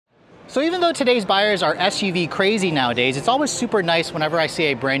So even though today's buyers are SUV crazy nowadays, it's always super nice whenever I see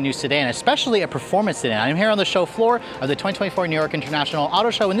a brand new sedan, especially a performance sedan. I'm here on the show floor of the 2024 New York International Auto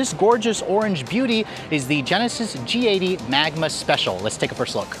Show, and this gorgeous orange beauty is the Genesis G80 Magma Special. Let's take a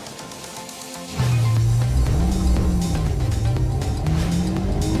first look.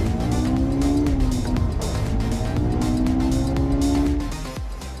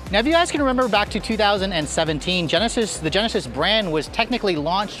 Now, if you guys can remember back to 2017, the Genesis brand was technically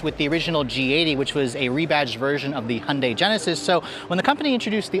launched with the original G80, which was a rebadged version of the Hyundai Genesis. So when the company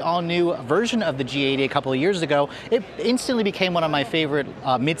introduced the all-new version of the G80 a couple of years ago, it instantly became one of my favorite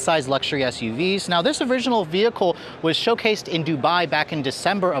mid-size luxury SUVs. Now, this original vehicle was showcased in Dubai back in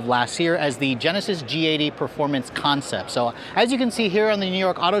December of last year as the Genesis G80 Performance Concept. So as you can see here on the New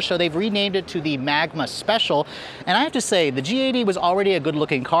York Auto Show, they've renamed it to the Magma Special. And I have to say, the G80 was already a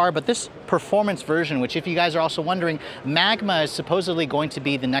good-looking car, but this performance version, which if you guys are also wondering, Magma is supposedly going to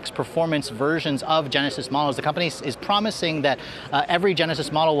be the next performance versions of Genesis models. The company is promising that every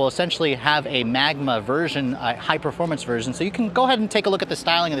Genesis model will essentially have a Magma version, a high performance version. So you can go ahead and take a look at the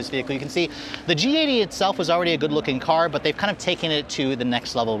styling of this vehicle. You can see the G80 itself was already a good looking car, but they've kind of taken it to the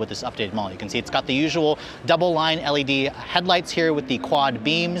next level with this updated model. You can see it's got the usual double line LED headlights here with the quad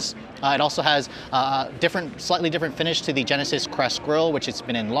beams. It also has slightly different finish to the Genesis Crest grille, which it's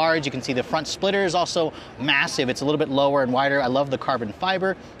been enlarged. You can see the front splitter is also massive. It's a little bit lower and wider. I love the carbon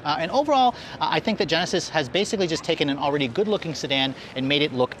fiber. And overall, I think that Genesis has basically just taken an already good-looking sedan and made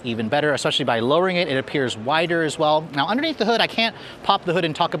it look even better, especially by lowering it. It appears wider as well. Now, underneath the hood, I can't pop the hood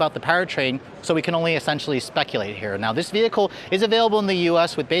and talk about the powertrain, so we can only essentially speculate here. Now, this vehicle is available in the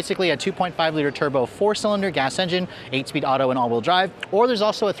US with basically a 2.5-liter turbo 4-cylinder gas engine, 8-speed auto and all-wheel drive, or there's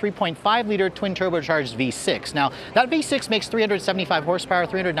also a 3.5-liter twin turbocharged V6. Now, that V6 makes 375 horsepower,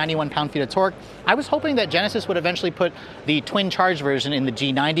 391 pound-feet of torque. I was hoping that Genesis would eventually put the twin charged version in the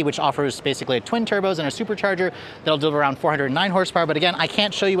G90, which offers basically a twin turbos and a supercharger that'll deliver around 409 horsepower. But again, I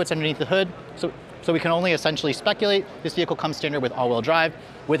can't show you what's underneath the hood, so we can only essentially speculate. This vehicle comes standard with all-wheel drive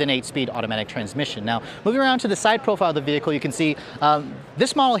with an 8-speed automatic transmission. Now, moving around to the side profile of the vehicle, you can see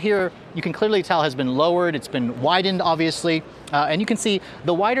this model here, you can clearly tell has been lowered. It's been widened, obviously. And you can see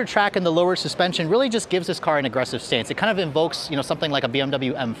the wider track and the lower suspension really just gives this car an aggressive stance. It kind of invokes, something like a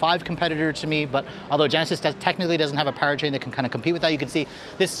BMW M5 competitor to me, but although Genesis technically doesn't have a powertrain that can kind of compete with that, you can see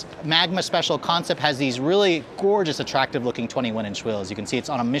this Magma Special concept has these really gorgeous, attractive looking 21-inch wheels. You can see it's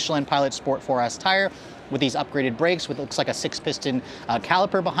on a Michelin Pilot Sport 4S tire with these upgraded brakes, with looks like a 6-piston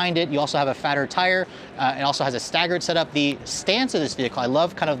caliper behind it. You also have a fatter tire. It also has a staggered setup. The stance of this vehicle, I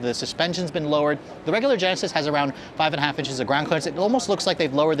love kind of the suspension's been lowered. The regular Genesis has around 5.5 inches of ground clearance. It almost looks like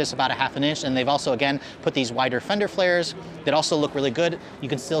they've lowered this about a half an inch, and they've also, again, put these wider fender flares that also look really good. You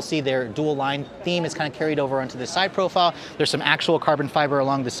can still see their dual line theme is kind of carried over onto the side profile. There's some actual carbon fiber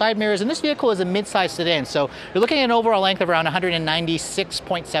along the side mirrors, and this vehicle is a mid-size sedan. So you're looking at an overall length of around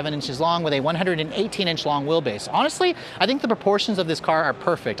 196.7 inches long with a 118-inch long wheelbase. Honestly, I think the proportions of this car are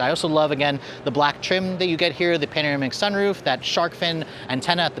perfect. I also love, again, the black trim that you get here, the panoramic sunroof, that shark fin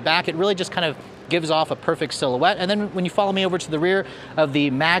antenna at the back. It really just kind of gives off a perfect silhouette. And then when you follow me over to the rear of the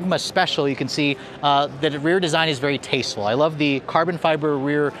Magma Special, you can see that the rear design is very tasteful. I love the carbon fiber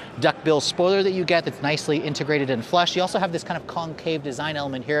rear duckbill spoiler that you get that's nicely integrated and flush. You also have this kind of concave design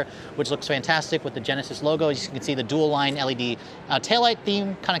element here, which looks fantastic with the Genesis logo. As you can see, the dual line LED taillight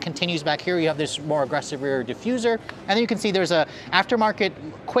theme kind of continues back here. You have this more aggressive rear diffuser. And then you can see there's a aftermarket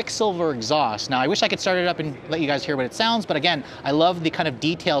Quicksilver exhaust. Now, I wish I could start it up and let you guys hear what it sounds, but again, I love the kind of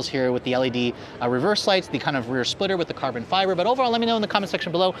details here with the LED reverse lights, the kind of rear splitter with the carbon fiber. But overall, let me know in the comment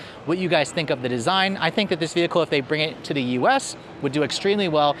section below what you guys think of the design. I think that this vehicle, if they bring it to the US, would do extremely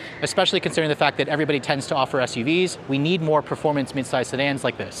well, especially considering the fact that everybody tends to offer SUVs. We need more performance mid-size sedans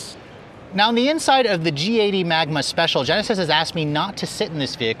like this. Now, on the inside of the G80 Magma Special, Genesis has asked me not to sit in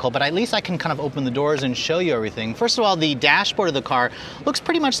this vehicle, but at least I can kind of open the doors and show you everything. First of all, the dashboard of the car looks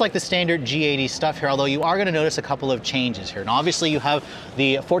pretty much like the standard G80 stuff here, although you are going to notice a couple of changes here. Now, obviously, you have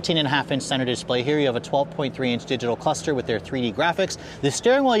the 14.5-inch center display here. You have a 12.3-inch digital cluster with their 3D graphics. The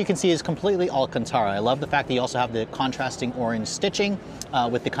steering wheel, you can see, is completely Alcantara. I love the fact that you also have the contrasting orange stitching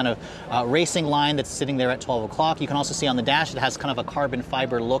with the kind of racing line that's sitting there at 12 o'clock. You can also see on the dash, it has kind of a carbon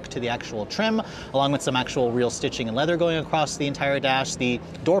fiber look to the actual adjustable trim, along with some actual real stitching and leather going across the entire dash. The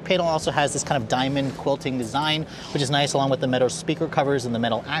door panel also has this kind of diamond quilting design, which is nice, along with the metal speaker covers and the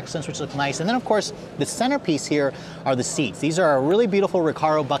metal accents, which look nice. And then of course, the centerpiece here are the seats. These are really beautiful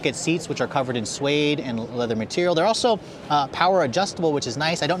Recaro bucket seats, which are covered in suede and leather material. They're also power adjustable, which is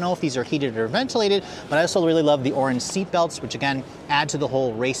nice. I don't know if these are heated or ventilated, but I also really love the orange seat belts, which again add to the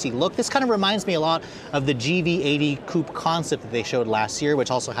whole racy look. This kind of reminds me a lot of the GV80 coupe concept that they showed last year,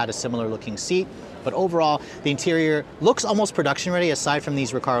 which also had a similar looking seat. But overall, the interior looks almost production ready aside from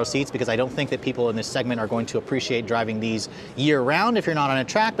these Recaro seats, because I don't think that people in this segment are going to appreciate driving these year round if you're not on a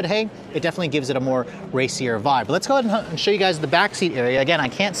track, but hey, it definitely gives it a more racier vibe. But let's go ahead and show you guys the back seat area. Again, I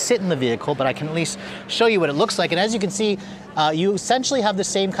can't sit in the vehicle, but I can at least show you what it looks like. And as you can see, you essentially have the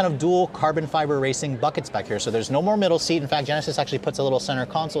same kind of dual carbon fiber racing buckets back here. So there's no more middle seat. In fact, Genesis actually puts a little center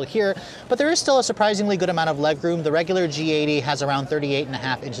console here, but there is still a surprisingly good amount of legroom. The regular G80 has around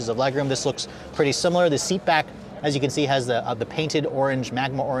 38.5 inches of legroom. This looks pretty similar. The seat back, as you can see, has the painted orange,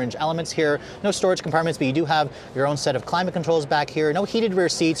 magma orange elements here. No storage compartments, but you do have your own set of climate controls back here. No heated rear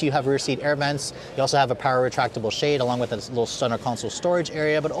seats. You have rear seat air vents. You also have a power retractable shade along with a little center console storage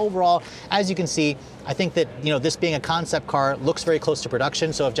area. But overall, as you can see, I think that, you know, this being a concept car looks very close to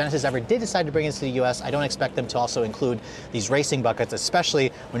production. So if Genesis ever did decide to bring this to the US, I don't expect them to also include these racing buckets,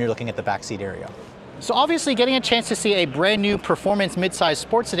 especially when you're looking at the backseat area. So obviously getting a chance to see a brand new performance midsize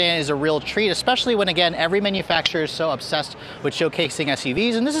sports sedan is a real treat, especially when, again, every manufacturer is so obsessed with showcasing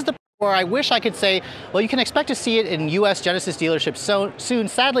SUVs. And this is the where I wish I could say, well, you can expect to see it in US Genesis dealerships soon.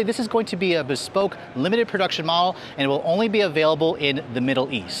 Sadly, this is going to be a bespoke limited production model, and it will only be available in the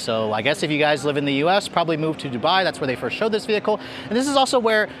Middle East. So I guess if you guys live in the US, probably move to Dubai. That's where they first showed this vehicle. And this is also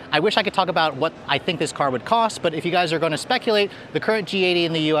where I wish I could talk about what I think this car would cost. But if you guys are going to speculate, the current G80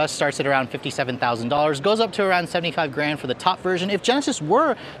 in the US starts at around $57,000, goes up to around 75 grand for the top version. If Genesis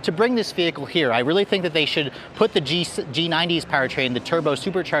were to bring this vehicle here, I really think that they should put the G90's powertrain, the turbo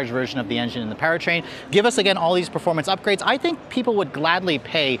supercharged version of the engine in the powertrain, give us again all these performance upgrades. I think people would gladly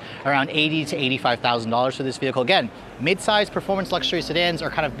pay around $80,000 to $85,000 for this vehicle. Again, mid-size performance luxury sedans are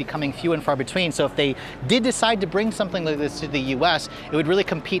kind of becoming few and far between. So if they did decide to bring something like this to the US, it would really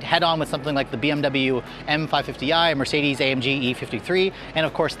compete head-on with something like the BMW M550i, Mercedes AMG E53, and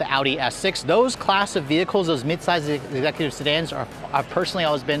of course the Audi S6. Those class of vehicles, those mid-size executive sedans, have personally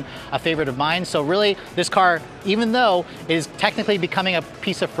always been a favorite of mine. So really, this car, even though it is technically becoming a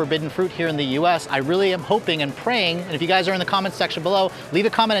piece of forbidden fruit here in the US, I really am hoping and praying, and if you guys are in the comments section below, leave a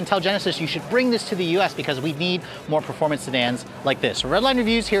comment and tell Genesis you should bring this to the US, because we need more performance sedans like this. Redline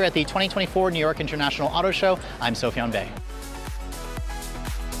Reviews here at the 2024 New York International Auto Show. I'm Sofyan Bey.